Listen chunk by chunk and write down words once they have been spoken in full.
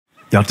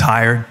Y'all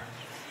tired?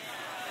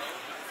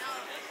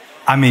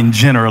 I mean,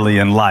 generally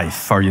in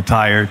life, are you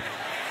tired?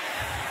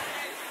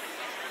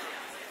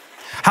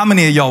 How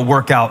many of y'all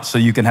work out so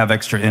you can have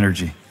extra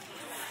energy?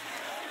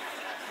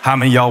 How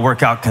many of y'all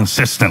work out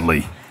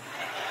consistently?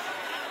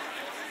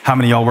 How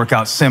many of y'all work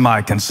out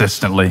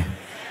semi-consistently?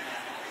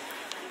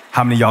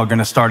 How many of y'all are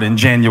gonna start in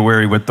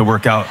January with the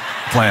workout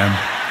plan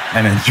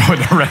and enjoy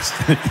the rest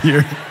of the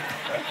year?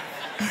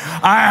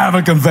 I have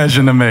a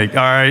confession to make,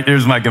 all right?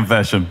 Here's my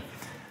confession.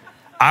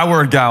 I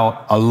work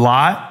out a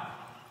lot.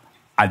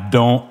 I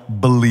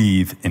don't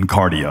believe in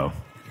cardio.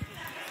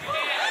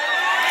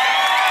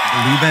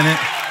 Believe in it?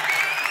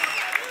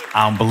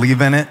 I don't believe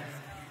in it.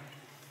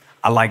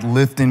 I like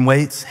lifting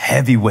weights,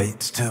 heavy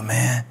weights too,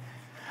 man.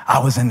 I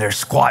was in there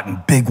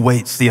squatting big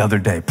weights the other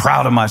day,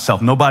 proud of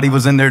myself. Nobody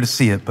was in there to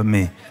see it but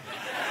me.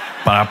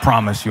 But I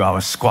promise you, I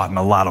was squatting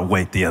a lot of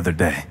weight the other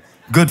day.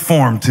 Good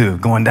form too,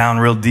 going down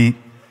real deep.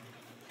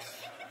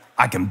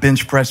 I can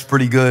bench press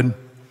pretty good.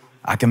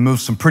 I can move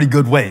some pretty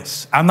good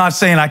weights. I'm not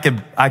saying I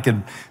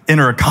could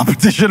enter a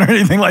competition or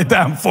anything like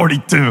that. I'm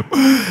 42. And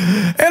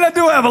I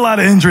do have a lot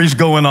of injuries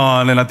going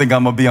on, and I think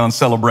I'm gonna be on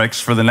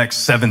Celebrex for the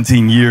next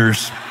 17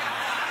 years.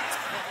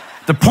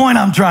 The point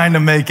I'm trying to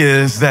make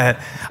is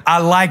that I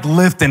like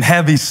lifting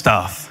heavy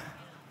stuff.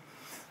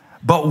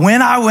 But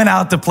when I went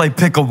out to play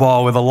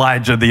pickleball with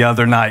Elijah the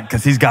other night,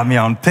 because he's got me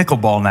on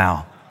pickleball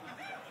now.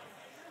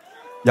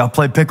 Y'all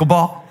play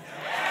pickleball?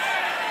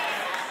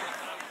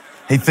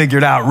 He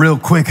figured out real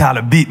quick how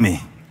to beat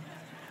me,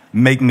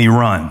 make me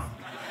run.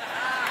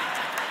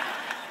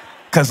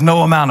 Because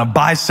no amount of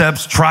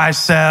biceps,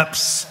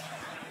 triceps,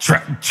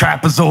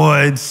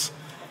 trapezoids,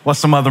 what's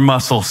some other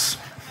muscles?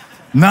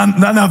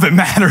 None of it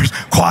matters.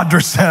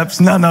 Quadriceps,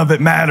 none of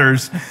it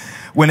matters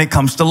when it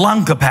comes to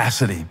lung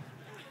capacity.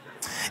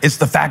 It's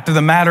the fact of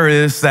the matter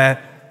is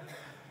that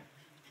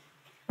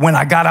when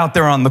I got out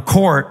there on the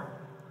court,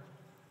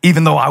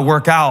 even though I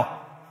work out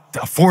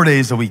 4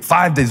 days a week,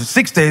 5 days,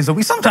 6 days a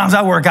week, sometimes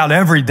I work out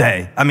every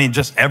day. I mean,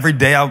 just every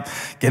day I'll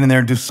get in there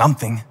and do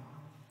something.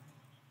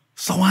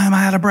 So why am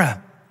I out of breath?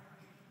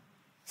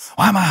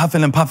 Why am I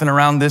huffing and puffing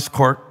around this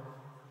court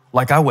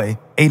like I weigh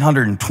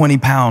 820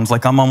 pounds,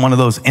 like I'm on one of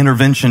those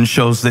intervention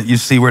shows that you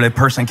see where that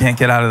person can't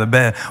get out of the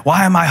bed?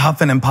 Why am I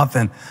huffing and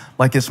puffing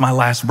like it's my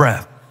last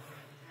breath?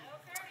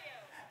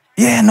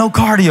 Yeah, no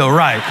cardio,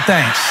 right,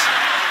 thanks.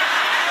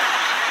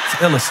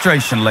 It's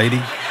illustration,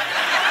 lady.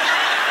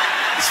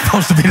 It's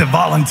supposed to be the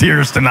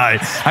volunteers tonight.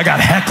 I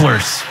got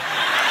hecklers.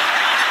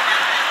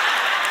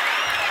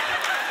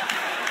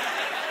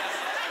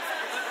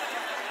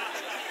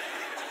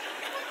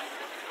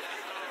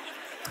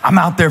 I'm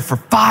out there for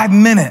 5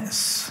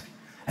 minutes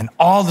and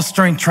all the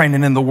strength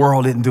training in the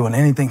world isn't doing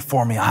anything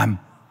for me. I'm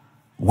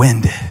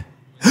winded.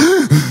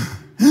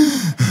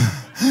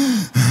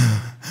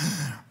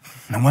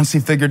 And once he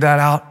figured that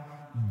out,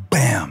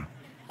 bam,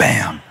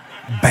 bam,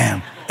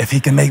 bam. If he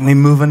can make me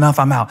move enough,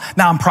 I'm out.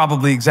 Now, I'm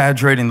probably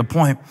exaggerating the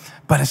point,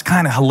 but it's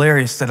kind of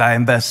hilarious that I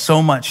invest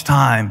so much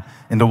time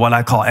into what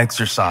I call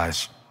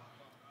exercise.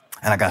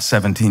 And I got a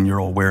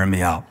 17-year-old wearing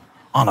me out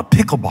on a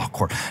pickleball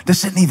court.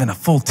 This isn't even a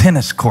full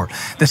tennis court.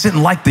 This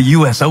isn't like the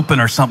US Open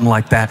or something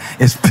like that.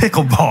 It's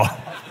pickleball.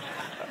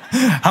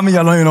 How many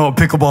of y'all don't even know what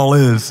pickleball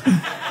is?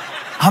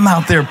 I'm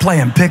out there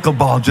playing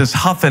pickleball, just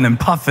huffing and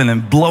puffing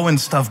and blowing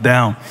stuff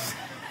down.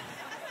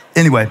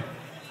 Anyway,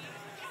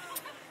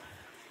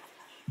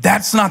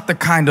 that's not the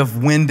kind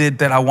of winded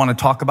that I want to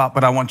talk about,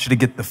 but I want you to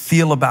get the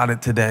feel about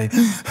it today.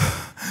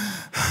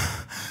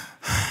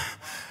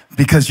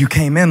 Because you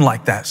came in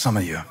like that, some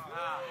of you.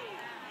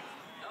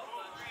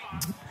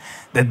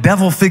 The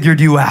devil figured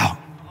you out.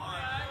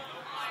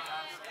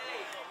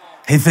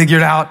 He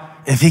figured out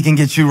if he can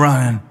get you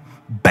running,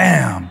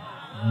 bam,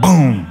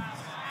 boom,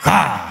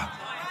 ka,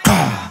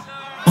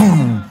 ka,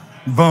 boom,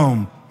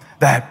 boom.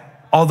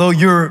 That although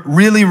you're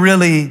really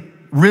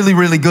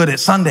good at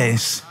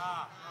Sundays,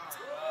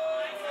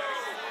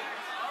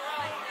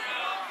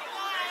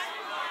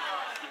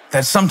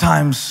 that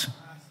sometimes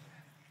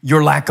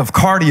your lack of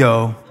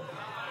cardio,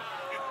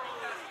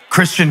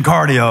 Christian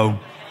cardio,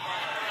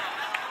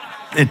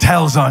 it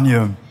tells on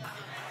you.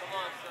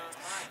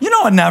 You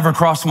know, it never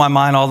crossed my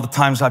mind all the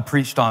times I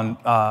preached on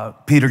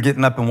Peter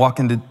getting up and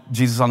walking to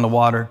Jesus on the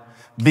water.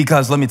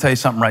 Because let me tell you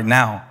something right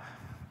now.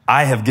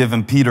 I have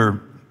given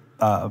Peter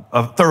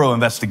a thorough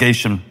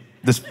investigation,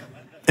 this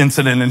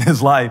incident in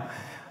his life.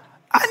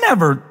 I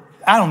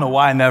don't know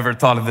why I never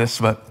thought of this,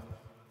 but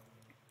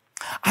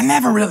I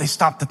never really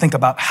stopped to think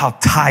about how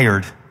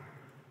tired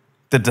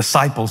the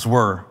disciples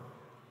were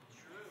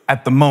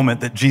at the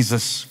moment that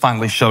Jesus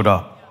finally showed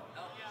up.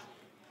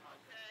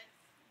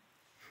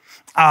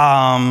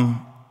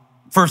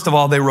 First of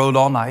all, they rode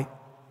all night,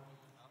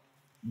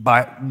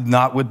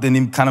 not with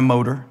any kind of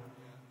motor.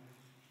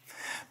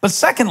 But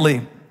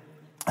secondly,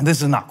 and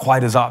this is not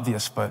quite as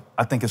obvious, but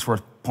I think it's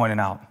worth pointing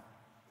out,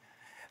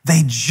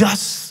 they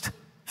just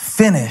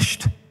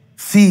finished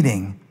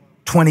feeding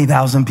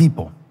 20,000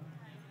 people.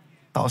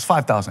 That was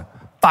 5,000.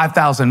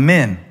 5,000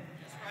 men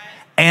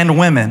and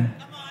women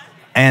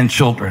and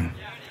children.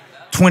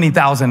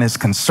 20,000 is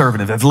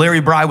conservative. If Larry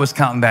Bry was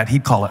counting that,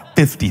 he'd call it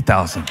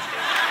 50,000.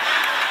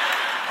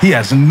 He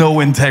has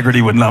no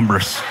integrity with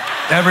numbers.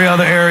 Every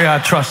other area, I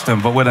trust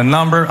him, but with a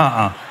number,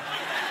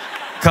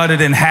 Cut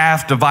it in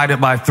half, divide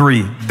it by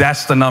 3.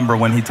 That's the number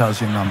when he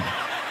tells you a number.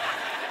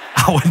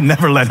 I would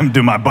never let him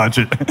do my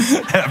budget,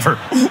 ever.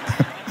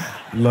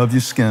 Love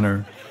you,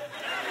 Skinner.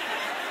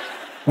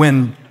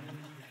 When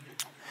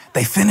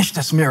they finished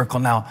this miracle,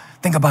 now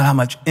think about how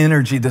much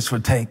energy this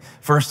would take.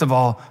 First of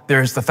all,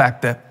 there's the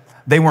fact that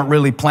they weren't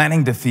really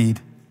planning to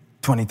feed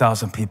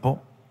 20,000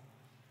 people.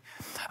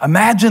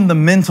 Imagine the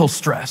mental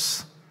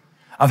stress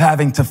of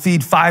having to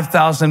feed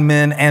 5,000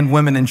 men and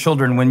women and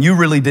children when you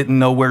really didn't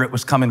know where it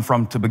was coming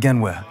from to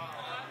begin with.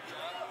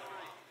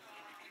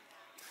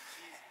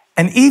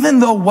 And even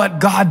though what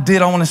God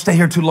did, I want to stay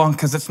here too long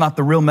because it's not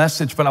the real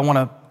message, but I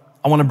want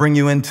to bring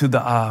you into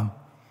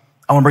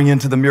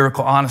the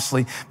miracle,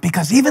 honestly,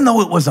 because even though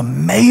it was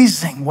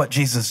amazing what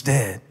Jesus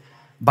did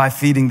by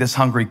feeding this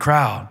hungry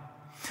crowd,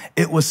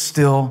 it was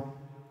still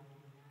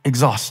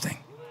exhausting.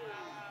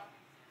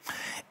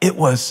 It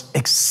was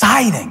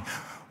exciting.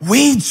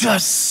 We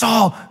just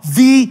saw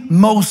the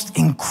most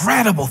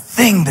incredible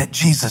thing that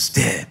Jesus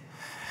did.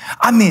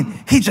 I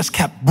mean, he just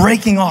kept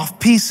breaking off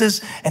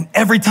pieces, and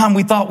every time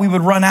we thought we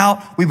would run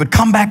out, we would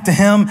come back to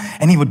him,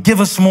 and he would give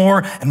us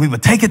more, and we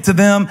would take it to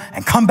them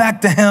and come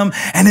back to him,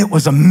 and it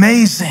was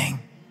amazing.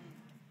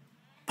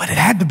 But it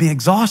had to be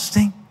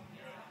exhausting.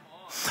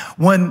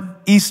 One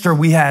Easter,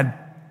 we had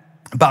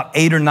about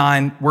 8 or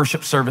 9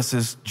 worship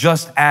services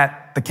just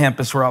at the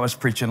campus where I was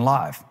preaching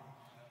live.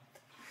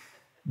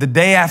 The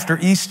day after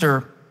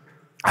Easter,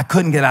 I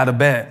couldn't get out of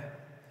bed.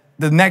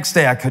 The next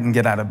day, I couldn't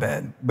get out of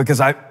bed because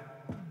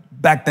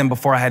back then,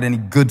 before I had any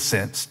good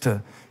sense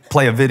to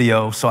play a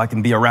video so I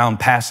can be around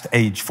past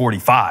age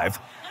 45,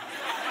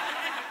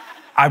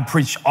 I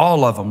preached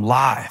all of them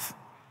live,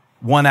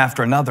 one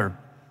after another.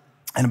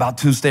 And about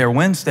Tuesday or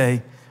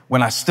Wednesday,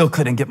 when I still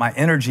couldn't get my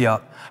energy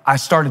up, I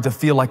started to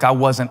feel like I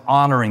wasn't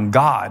honoring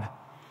God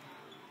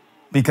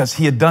because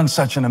he had done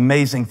such an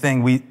amazing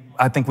thing.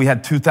 I think we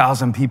had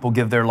 2,000 people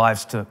give their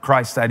lives to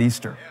Christ that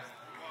Easter.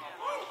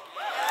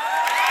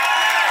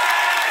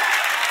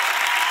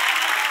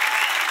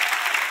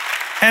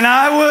 And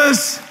I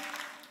was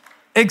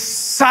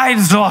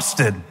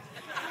exhausted.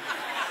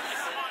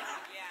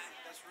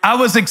 I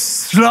was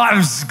exhausted.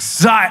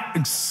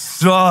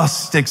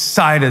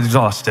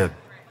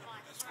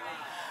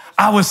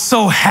 I was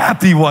so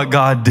happy what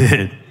God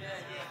did.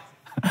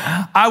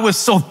 I was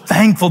so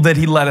thankful that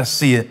he let us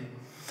see it.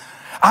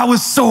 I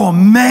was so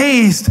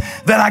amazed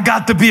that I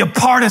got to be a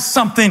part of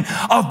something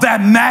of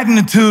that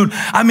magnitude.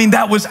 I mean,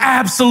 that was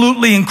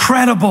absolutely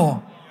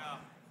incredible.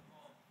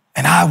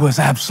 And I was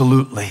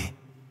absolutely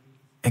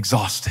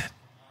exhausted.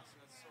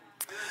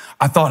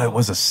 I thought it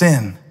was a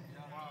sin,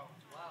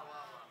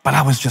 but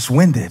I was just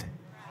winded.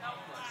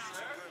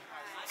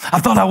 I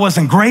thought I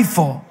wasn't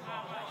grateful.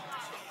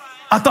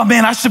 I thought,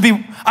 man, I should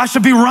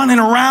be running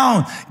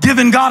around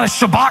giving God a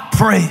Shabbat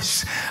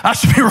praise. I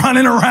should be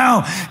running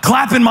around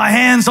clapping my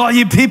hands, all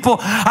you people.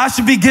 I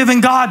should be giving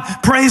God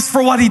praise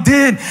for what he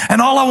did. And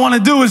all I want to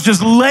do is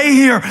just lay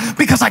here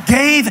because I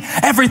gave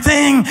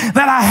everything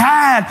that I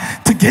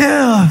had to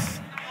give.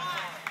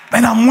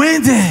 And I'm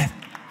winded.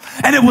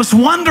 And it was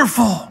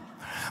wonderful,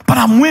 but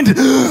I'm winded.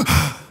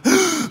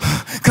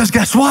 Because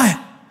guess what?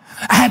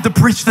 I had to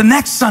preach the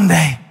next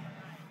Sunday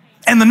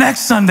and the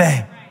next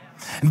Sunday.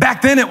 And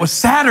back then it was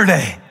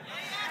Saturday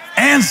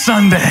and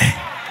Sunday.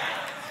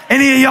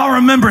 Any of y'all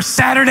remember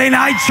Saturday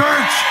night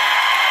church?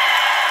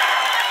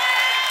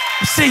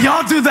 See,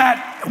 y'all do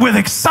that with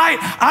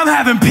I'm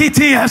having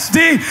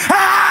PTSD.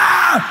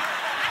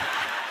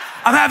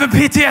 I'm having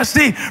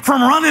PTSD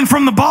from running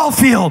from the ball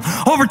field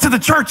over to the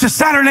church this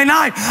Saturday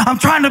night. I'm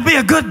trying to be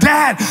a good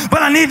dad,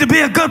 but I need to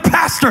be a good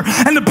pastor.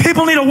 And the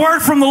people need a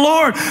word from the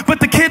Lord, but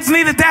the kids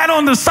need a dad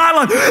on the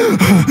sideline.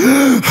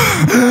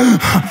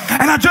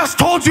 And I just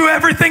told you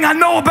everything I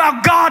know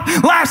about God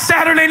last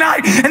Saturday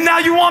night, and now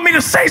you want me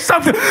to say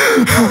something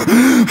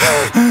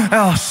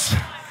else.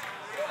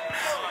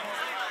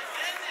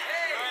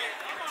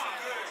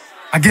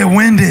 I get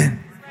winded.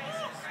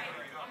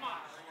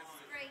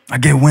 I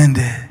get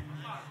winded.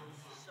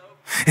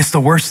 It's the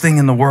worst thing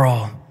in the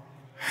world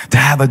to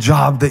have a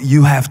job that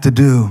you have to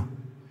do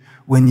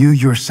when you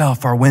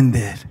yourself are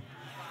winded.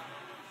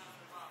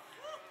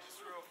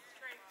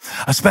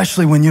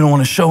 Especially when you don't want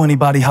to show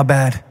anybody how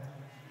bad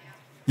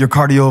your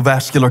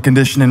cardiovascular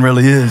conditioning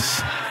really is.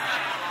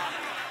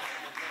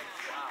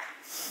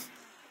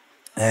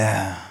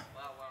 Yeah.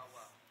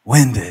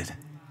 Winded.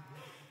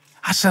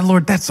 I said,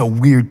 Lord, that's a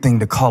weird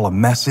thing to call a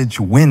message,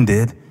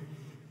 winded.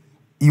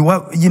 You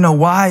know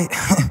why?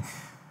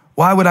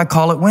 Why would I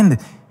call it winded?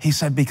 He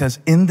said, because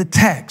in the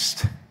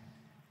text,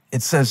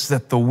 it says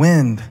that the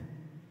wind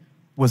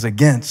was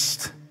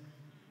against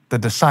the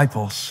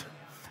disciples.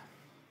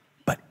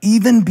 But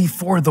even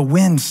before the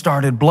wind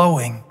started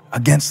blowing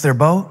against their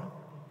boat,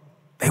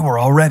 they were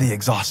already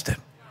exhausted.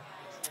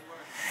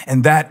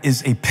 And that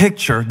is a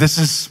picture. This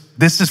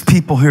is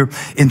people here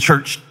in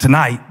church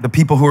tonight, the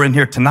people who are in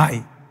here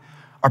tonight.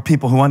 are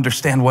people who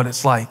understand what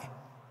it's like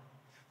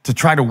to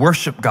try to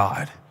worship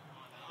God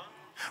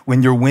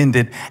when you're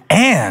winded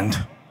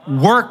and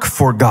work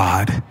for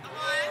God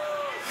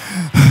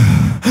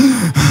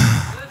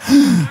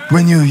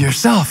when you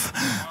yourself.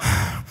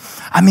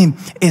 I mean,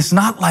 it's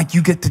not like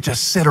you get to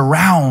just sit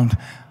around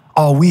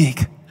all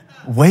week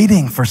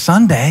waiting for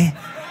Sunday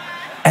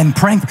and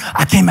praying.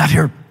 I came out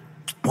here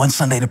one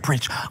Sunday to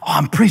preach. Oh,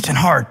 I'm preaching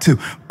hard too.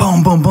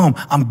 Boom, boom, boom.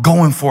 I'm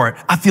going for it.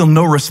 I feel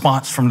no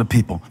response from the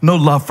people, no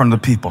love from the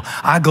people.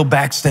 I go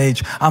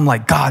backstage. I'm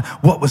like, God,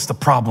 what was the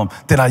problem?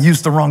 Did I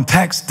use the wrong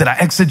text? Did I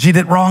exegete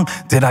it wrong?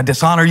 Did I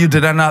dishonor you?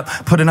 Did I not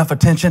put enough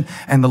attention?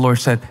 And the Lord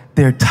said,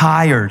 they're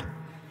tired.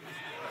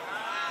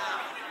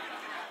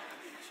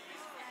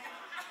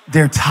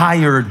 They're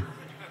tired.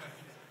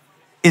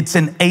 It's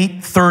an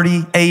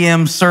 8:30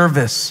 a.m.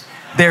 service.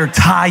 They're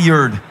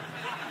tired.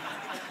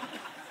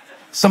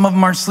 Some of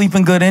them aren't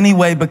sleeping good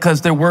anyway because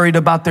they're worried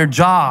about their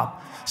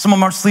job. Some of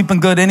them aren't sleeping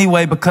good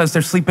anyway because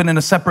they're sleeping in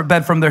a separate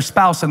bed from their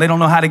spouse and they don't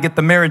know how to get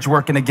the marriage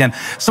working again.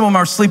 Some of them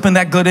aren't sleeping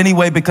that good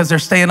anyway because they're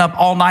staying up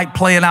all night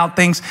playing out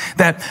things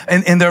that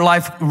in their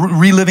life,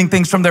 reliving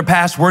things from their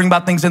past, worrying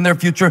about things in their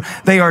future.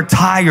 They are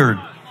tired.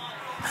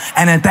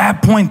 And at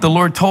that point, the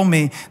Lord told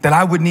me that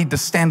I would need to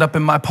stand up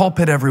in my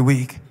pulpit every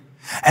week.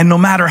 And no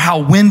matter how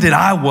winded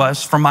I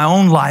was from my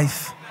own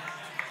life,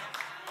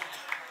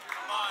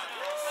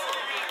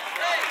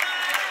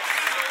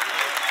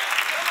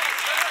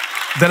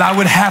 that I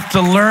would have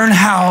to learn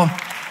how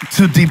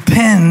to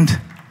depend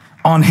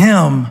on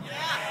Him,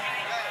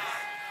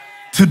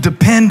 to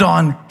depend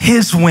on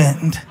His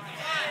wind,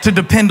 to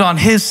depend on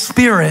His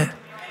Spirit,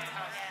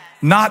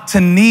 not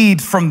to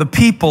need from the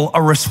people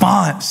a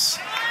response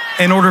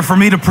in order for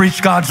me to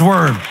preach God's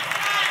word.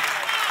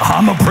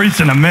 I'm gonna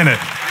preach in a minute.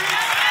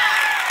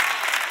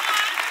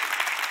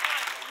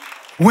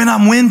 When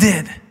I'm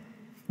winded,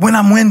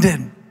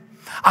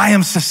 I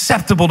am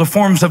susceptible to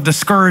forms of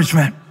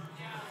discouragement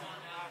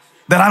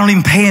that I don't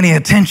even pay any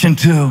attention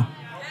to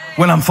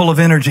when I'm full of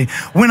energy.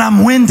 When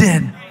I'm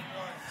winded,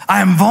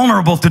 I am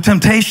vulnerable to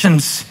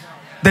temptations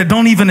that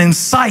don't even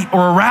incite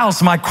or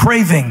arouse my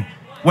craving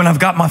when I've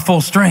got my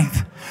full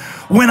strength.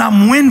 When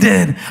I'm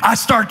winded, I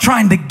start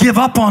trying to give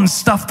up on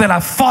stuff that I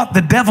fought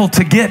the devil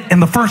to get in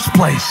the first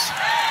place.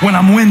 When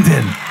I'm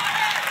winded.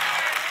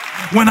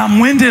 When I'm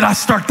winded, I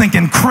start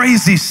thinking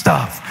crazy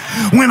stuff.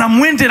 When I'm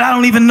winded, I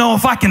don't even know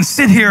if I can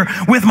sit here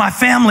with my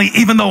family,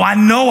 even though I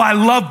know I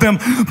love them,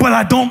 but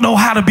I don't know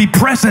how to be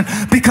present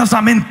because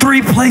I'm in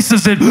 3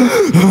 places at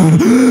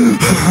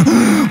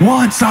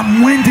once.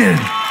 I'm winded.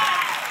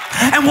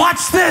 And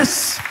watch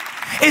this.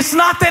 It's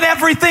not that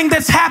everything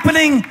that's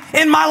happening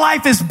in my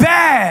life is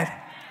bad.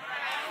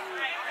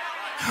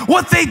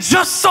 What they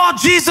just saw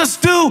Jesus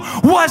do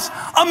was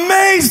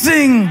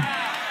amazing.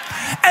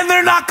 And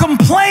they're not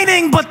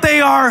complaining, but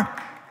they are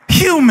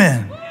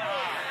human.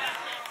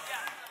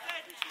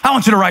 I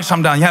want you to write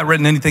something down. You haven't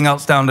written anything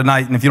else down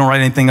tonight. And if you don't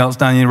write anything else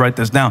down, you need to write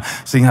this down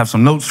so you can have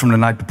some notes from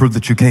tonight to prove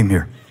that you came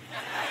here.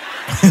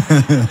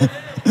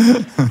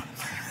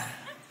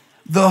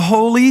 The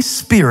Holy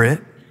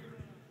Spirit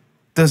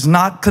does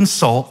not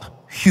consult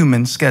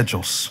human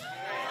schedules.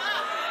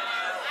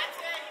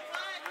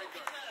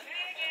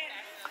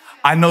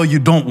 I know you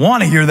don't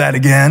want to hear that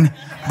again,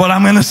 but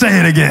I'm going to say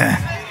it again.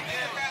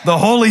 The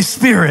Holy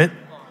Spirit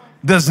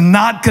does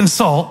not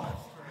consult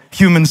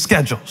human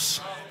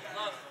schedules.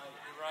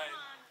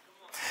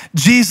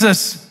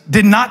 Jesus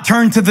did not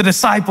turn to the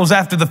disciples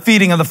after the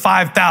feeding of the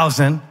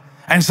 5,000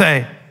 and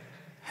say,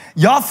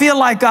 y'all feel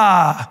like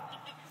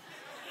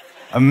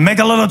make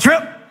a little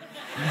trip?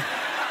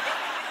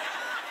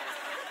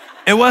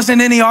 It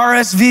wasn't any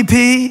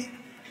RSVP.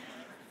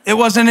 It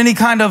wasn't any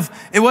kind of,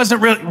 it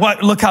wasn't really,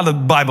 look how the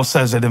Bible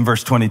says it in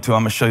verse 22.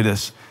 I'm going to show you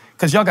this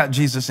because y'all got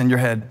Jesus in your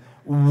head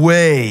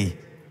way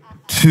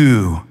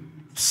too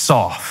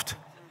soft.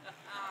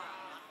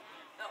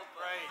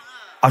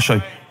 I'll show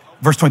you.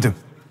 Verse 22.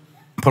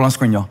 Put it on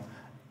screen, y'all.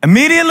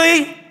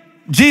 Immediately,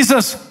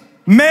 Jesus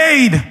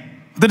made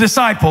the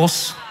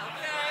disciples.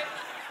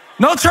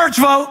 No church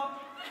vote.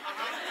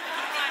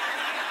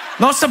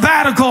 No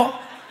sabbatical.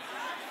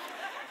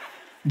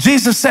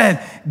 Jesus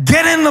said,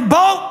 get in the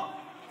boat.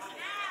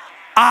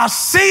 I'll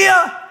see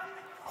you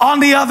on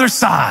the other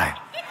side.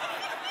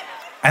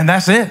 And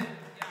that's it.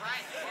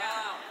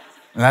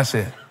 And that's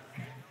it.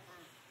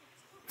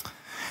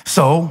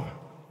 So,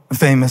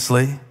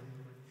 famously,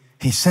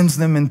 he sends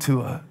them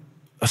into a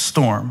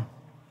storm.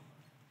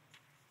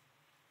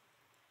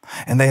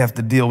 And they have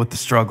to deal with the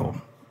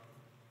struggle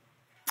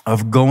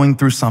of going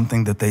through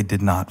something that they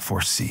did not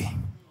foresee.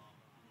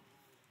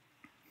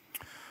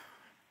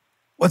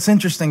 What's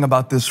interesting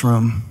about this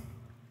room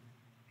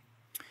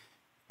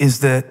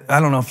is that,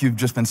 I don't know if you've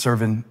just been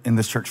serving in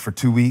this church for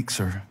 2 weeks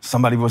or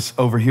somebody was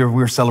over here,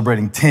 we were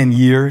celebrating 10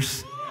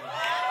 years.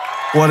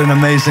 What an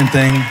amazing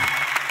thing.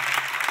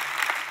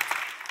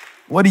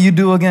 What do you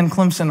do again,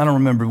 Clemson? I don't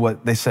remember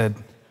what they said.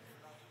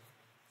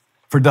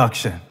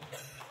 Production.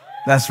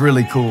 That's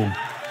really cool.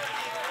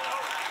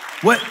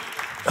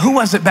 Who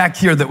was it back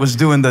here that was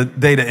doing the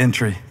data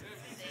entry?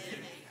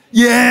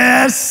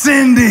 Yes,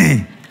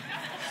 Cindy.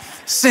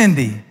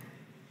 Cindy,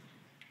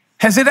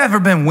 has it ever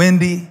been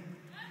windy?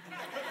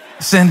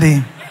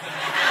 Cindy.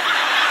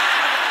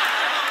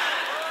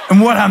 And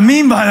what I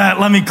mean by that,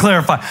 let me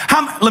clarify.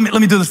 Let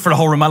me do this for the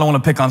whole room. I don't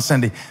want to pick on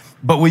Cindy,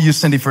 but we'll use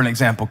Cindy for an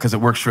example because it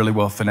works really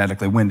well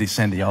phonetically. Windy,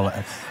 Cindy, all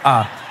that.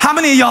 How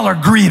many of y'all are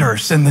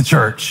greeters in the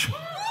church?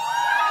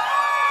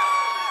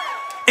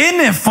 Isn't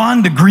it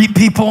fun to greet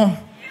people?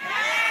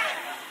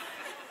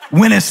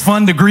 When it's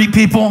fun to greet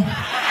people?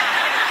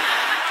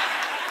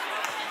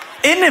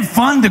 Isn't it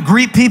fun to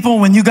greet people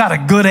when you got a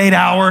good 8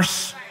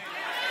 hours?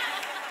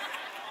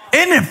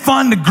 Isn't it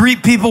fun to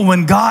greet people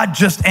when God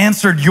just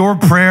answered your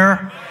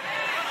prayer?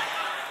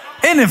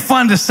 Isn't it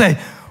fun to say,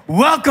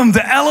 welcome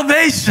to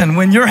Elevation,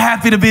 when you're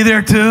happy to be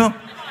there too?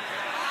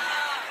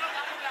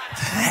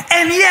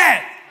 And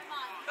yet,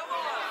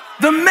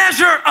 the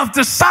measure of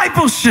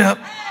discipleship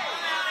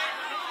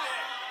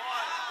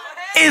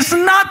is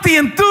not the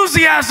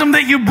enthusiasm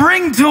that you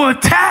bring to a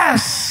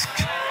task.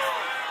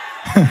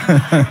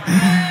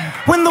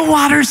 When the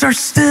waters are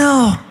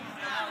still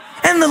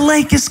and the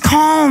lake is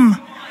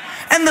calm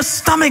and the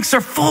stomachs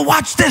are full.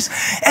 Watch this.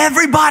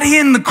 Everybody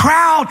in the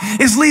crowd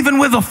is leaving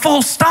with a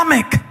full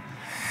stomach.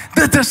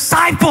 The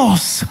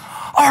disciples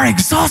are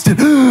exhausted,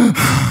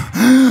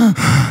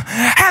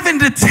 having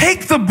to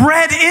take the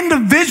bread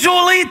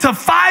individually to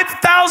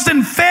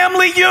 5,000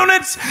 family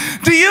units.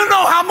 Do you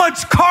know how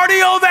much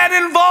cardio that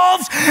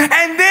involves?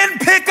 And then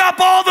pick up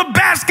all the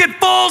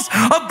basketfuls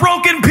of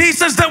broken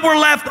pieces that were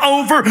left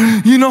over.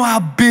 You know how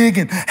big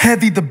and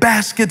heavy the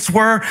baskets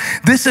were?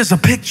 This is a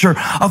picture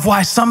of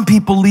why some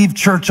people leave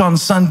church on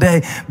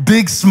Sunday,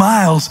 big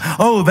smiles.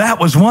 Oh, that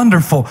was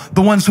wonderful.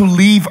 The ones who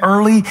leave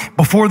early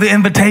before the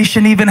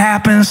invitation even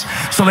happens,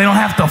 so they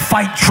don't have to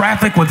fight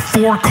traffic with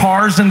 4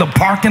 cars in the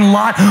parking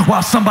lot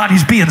while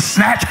somebody's being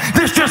snatched.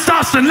 This is just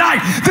us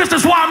tonight. This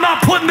is why I'm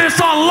not putting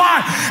this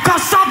online, because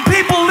some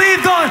people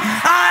leave going,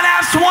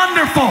 that's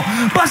wonderful.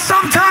 But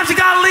sometimes you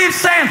gotta leave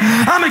saying,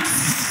 I'm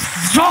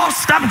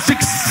exhausted, I'm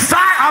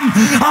excited, I'm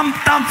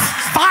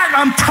fired,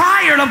 I'm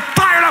tired, I'm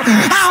fired up.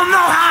 I don't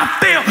know how I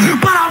feel,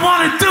 but I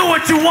want to do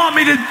what you want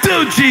me to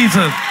do,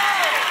 Jesus.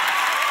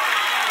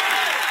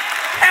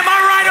 Am I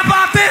right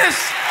about this?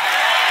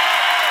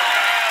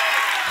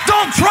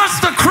 Don't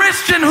trust a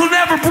Christian who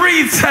never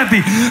breathes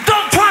heavy.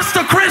 Don't trust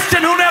a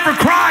Christian who never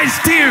cries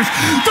tears.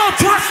 Don't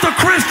trust a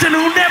Christian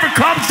who never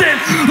comes in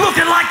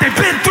looking like they've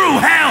been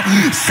through hell,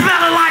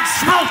 smelling like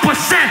smoke was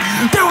sent.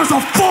 There was a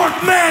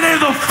 4th man in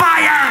the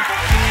fire.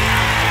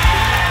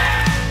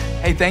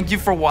 Hey, thank you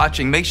for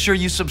watching. Make sure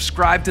you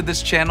subscribe to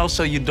this channel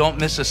so you don't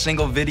miss a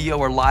single video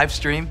or live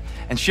stream,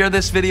 and share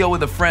this video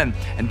with a friend.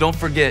 And don't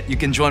forget, you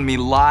can join me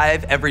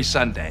live every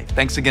Sunday.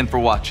 Thanks again for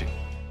watching.